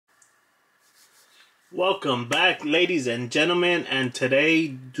Welcome back, ladies and gentlemen, and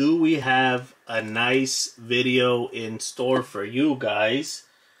today we have a nice video in store for you guys.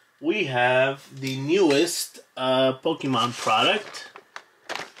 We have the newest Pokemon product,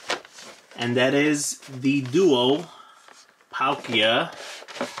 and that is the duo Palkia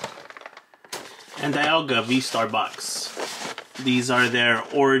and Dialga V-Star box. These are their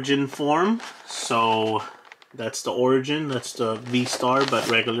origin form, so that's the origin, that's the V-Star but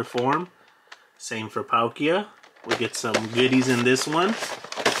regular form. Same for Palkia. We get some goodies in this one.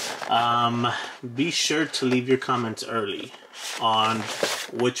 Be sure to leave your comments early on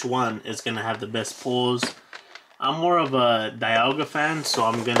which one is going to have the best pulls. I'm more of a Dialga fan, so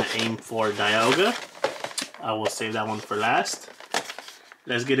I'm going to aim for Dialga. I will save that one for last.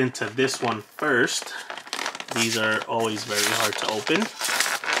 Let's get into this one first. These are always very hard to open.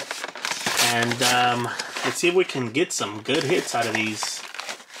 And let's see if we can get some good hits out of these.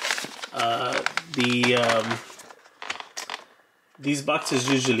 These boxes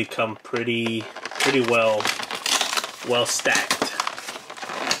usually come pretty well stacked.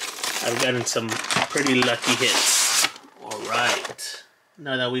 I've gotten some pretty lucky hits. Alright,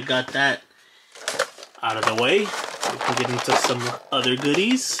 now that we got that out of the way, we can get into some other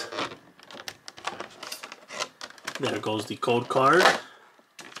goodies. There goes the code card.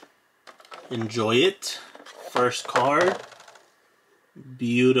 Enjoy it. First card.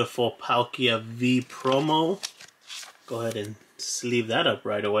 Beautiful Palkia V promo. Go ahead and sleeve that up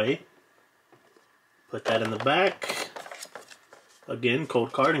right away. Put that in the back. Again,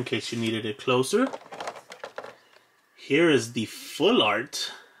 code card in case you needed it closer. Here is the full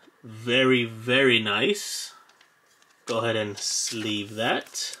art. Very, very nice. Go ahead and sleeve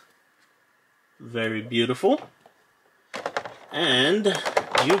that. Very beautiful. And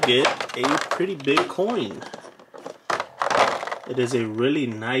you get a pretty big coin. It is a really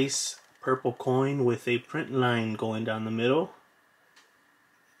nice purple coin with a print line going down the middle.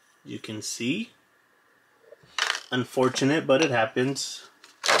 You can see. Unfortunate, but it happens.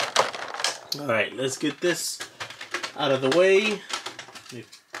 Alright, let's get this out of the way.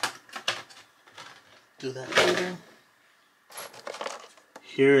 Do that later.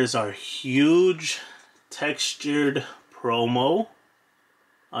 Here is our huge textured promo.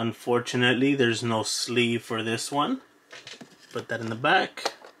 Unfortunately, there's no sleeve for this one. Put that in the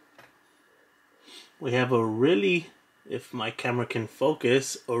back. We have a really, if my camera can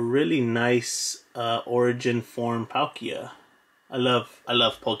focus, a really nice origin form Palkia. I love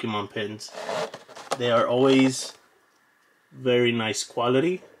Pokemon pins. They are always very nice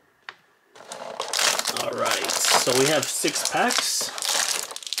quality. Alright, so we have 6 packs.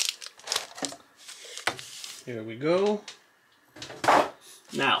 Here we go.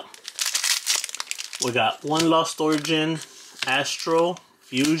 Now, we got 1 Lost Origin, Astro,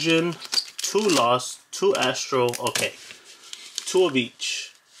 Fusion, 2 Lost, 2 Astro, okay, 2 of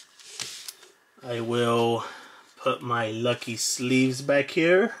each. I will put my lucky sleeves back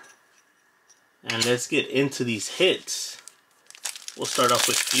here, and let's get into these hits. We'll start off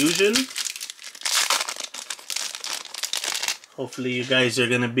with Fusion. Hopefully you guys are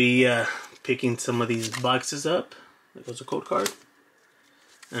going to be picking some of these boxes up. There goes a code card.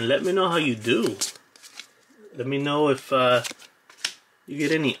 And let me know how you do. Let me know if you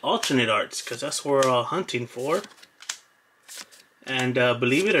get any alternate arts, because that's what we're all hunting for. And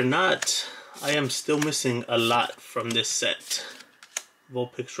believe it or not, I am still missing a lot from this set.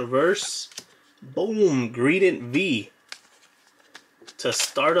 Vulpix Reverse. Boom! Greedent V. To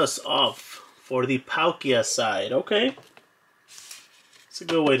start us off for the Palkia side. Okay. It's a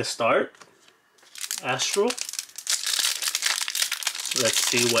good way to start. Astro. Let's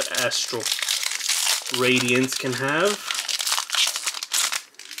see what Astro Radiance can have.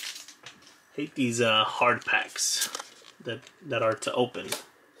 Hate these hard packs that are to open.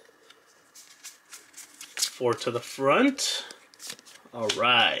 4 to the front.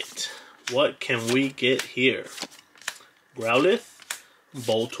 Alright. What can we get here? Growlithe,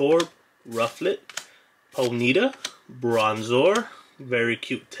 Voltorb, Rufflet, Ponyta, Bronzor, very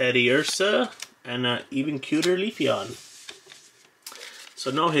cute Teddiursa, and even cuter Leafeon. So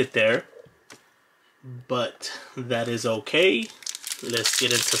no hit there, but that is okay. Let's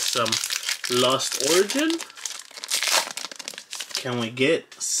get into some Lost Origin. Can we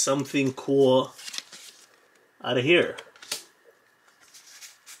get something cool out of here?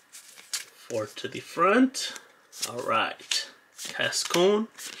 4 to the front. Alright. Cascoon.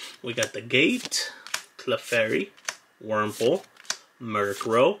 We got the Gate, Clefairy, Wurmple,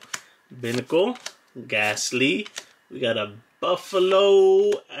 Murkrow, Binacle, Ghastly. We got a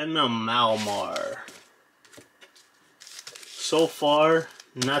Buffalo and a Malmar. So far,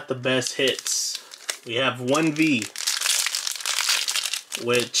 not the best hits. we have 1V,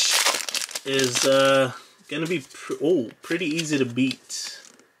 which is gonna be pretty easy to beat.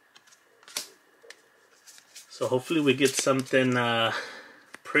 So hopefully we get something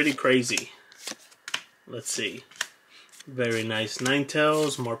pretty crazy. Let's see. Very nice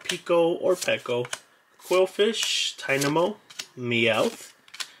Ninetales, Morpeko or Peko, Quillfish, Tynamo, Meowth,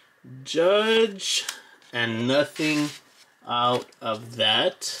 Judge, and nothing out of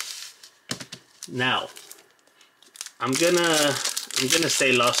that. Now, I'm gonna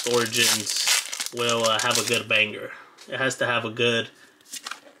say Lost Origins will have a good banger. It has to have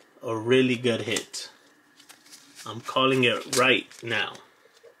a really good hit. I'm calling it right now.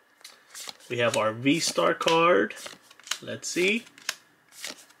 We have our V-Star card. Let's see.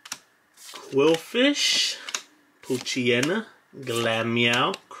 Quillfish, Poochyena,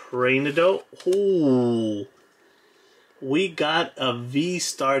 Glameow, Cranido. Ooh. We got a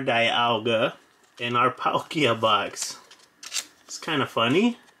V-Star Dialga in our Palkia box. It's kind of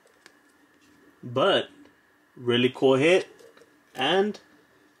funny, but really cool hit. And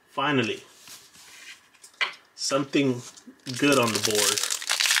finally, something good on the board.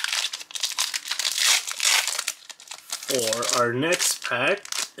 For our next pack,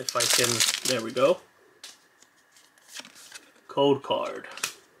 if I can, there we go. Code card.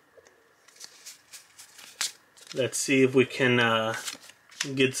 Let's see if we can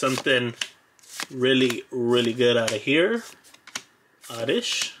get something really good out of here.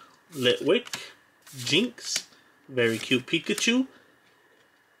 Oddish, Litwick, Jinx, very cute Pikachu,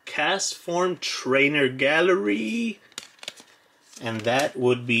 Cast Form Trainer Gallery, and that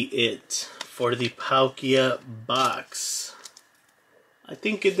would be it for the Palkia box. I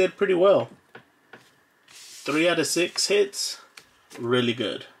think it did pretty well. 3 out of 6 hits, really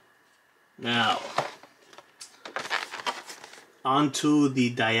good. Now, onto the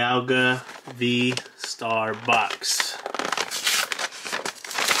Dialga V-Star box.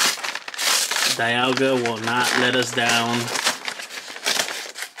 Dialga will not let us down.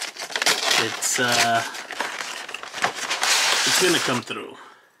 It's gonna come through.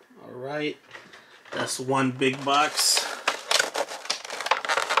 All right, that's one big box.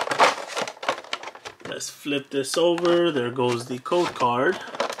 Let's flip this over. There goes the code card.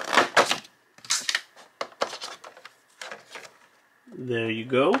 There you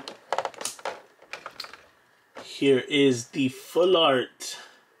go. Here is the full art.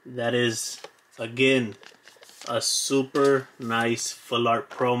 That is, again, a super nice full art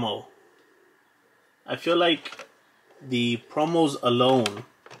promo. I feel like the promos alone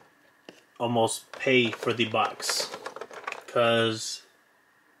almost pay for the box, because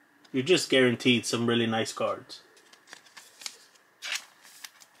you're just guaranteed some really nice cards.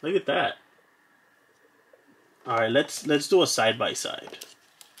 Look at that. All right, let's do a side by side.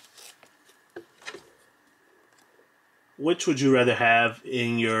 Which would you rather have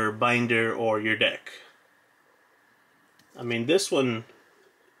in your binder or your deck? I mean, this one,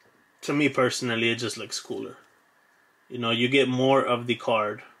 to me personally, it just looks cooler. You know, you get more of the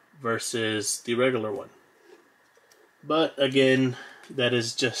card versus the regular one. But again, that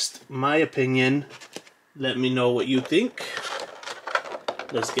is just my opinion. Let me know what you think.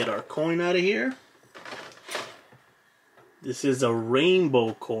 Let's get our coin out of here. This is a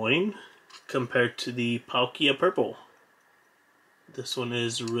rainbow coin compared to the Palkia purple. This one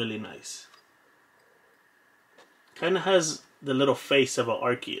is really nice. Kind of has the little face of an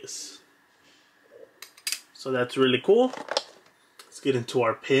Arceus. So that's really cool. Let's get into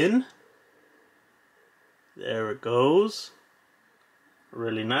our pin. There it goes.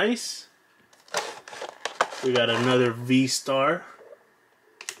 Really nice. We got another V-Star.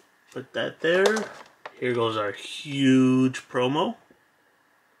 Put that there. Here goes our huge promo.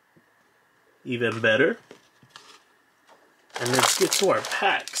 Even better. And let's get to our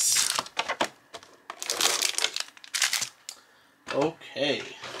packs. Okay.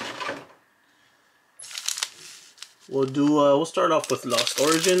 We'll start off with Lost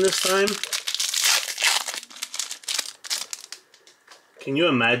Origin this time. Can you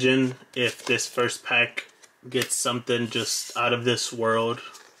imagine if this first pack gets something just out of this world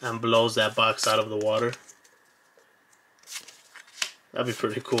and blows that box out of the water? That'd be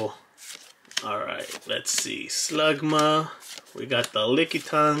pretty cool. Alright, let's see. Slugma. We got the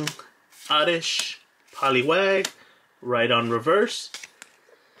Lickitung, Oddish, Poliwag, right on reverse.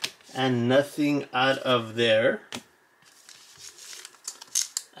 And nothing out of there.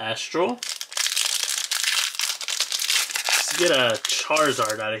 Astral. Let's get a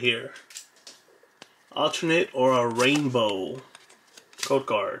Charizard out of here. Alternate or a rainbow. Code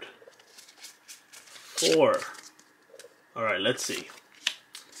card. 4. Alright, let's see.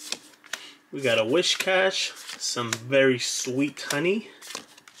 We got a Wish Cash, some very sweet honey,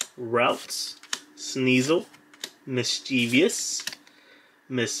 Routes, Sneasel, Mischievous,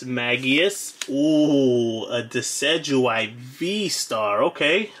 Miss Magius. Ooh, a Decidueye V-Star.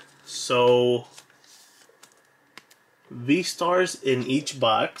 Okay, so V-Stars in each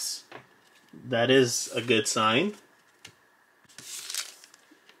box. That is a good sign.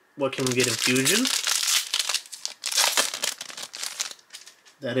 What can we get in Fusion?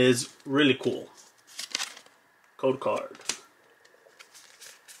 That is really cool. Code card.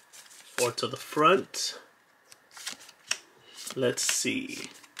 4 to the front. Let's see.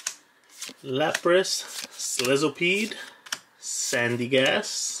 Lapras, Slizopede,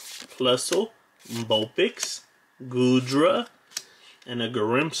 Sandygast, Plusle, Vulpix, Goodra, and a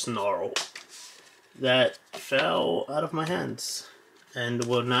Grimmsnarl. That fell out of my hands and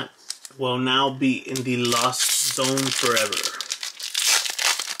will now be in the lost zone forever.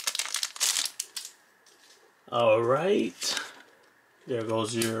 Alright, there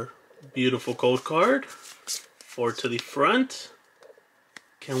goes your beautiful code card. 4 to the front.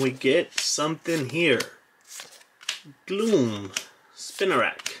 Can we get something here? Gloom,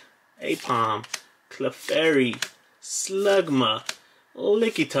 Spinarak, Apom, Clefairy, Slugma,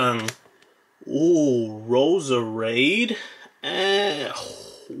 Lickitung. Ooh, Roserade.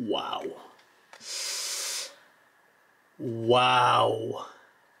 Wow. Wow.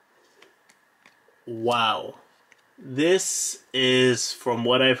 Wow. This is, from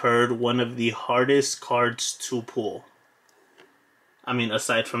what I've heard, one of the hardest cards to pull. I mean,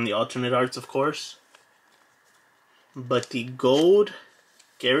 aside from the alternate arts, of course. But the Gold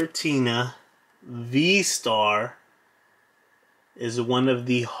Giratina V-Star is one of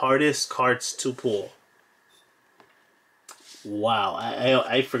the hardest cards to pull. Wow,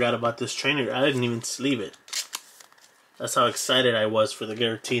 I forgot about this trainer. I didn't even sleeve it. That's how excited I was for the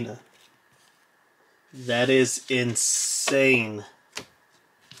Giratina. That is insane.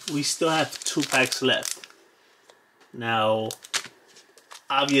 We still have 2 packs left. Now,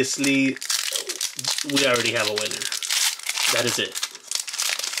 obviously, we already have a winner. That is it.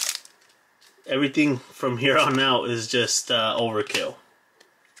 Everything from here on out is just overkill.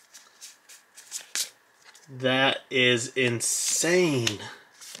 That is insane.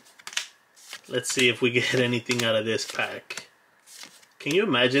 Let's see if we get anything out of this pack. Can you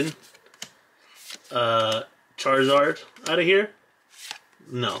imagine Charizard out of here?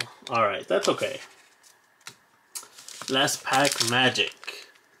 No. Alright, that's okay. Last pack, Magic.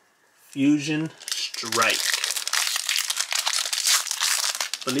 Fusion Strike.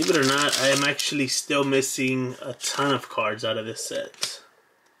 Believe it or not, I am actually still missing a ton of cards out of this set.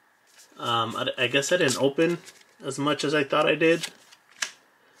 I guess I didn't open as much as I thought I did.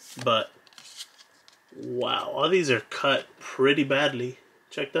 But, wow, all these are cut pretty badly.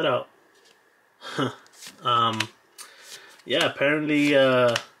 Check that out. Yeah, apparently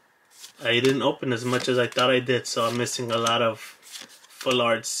I didn't open as much as I thought I did, so I'm missing a lot of full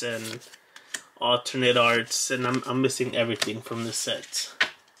arts and alternate arts, and I'm missing everything from this set.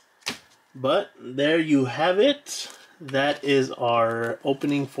 But there you have it. That is our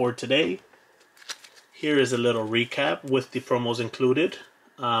opening for today. Here is a little recap with the promos included.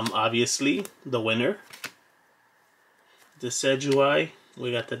 Obviously, the winner, the Decidueye.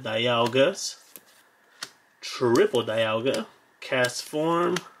 We got the Dialgas, Triple Dialga, Cast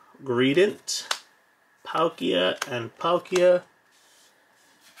Form, Greedent, Palkia, and Palkia.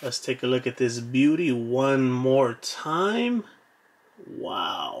 Let's take a look at this beauty one more time.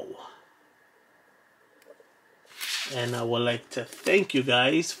 Wow. And I would like to thank you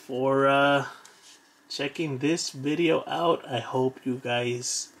guys for checking this video out. I hope you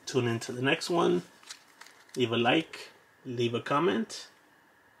guys tune into the next one. Leave a like, leave a comment,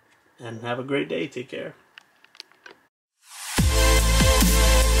 and have a great day. Take care.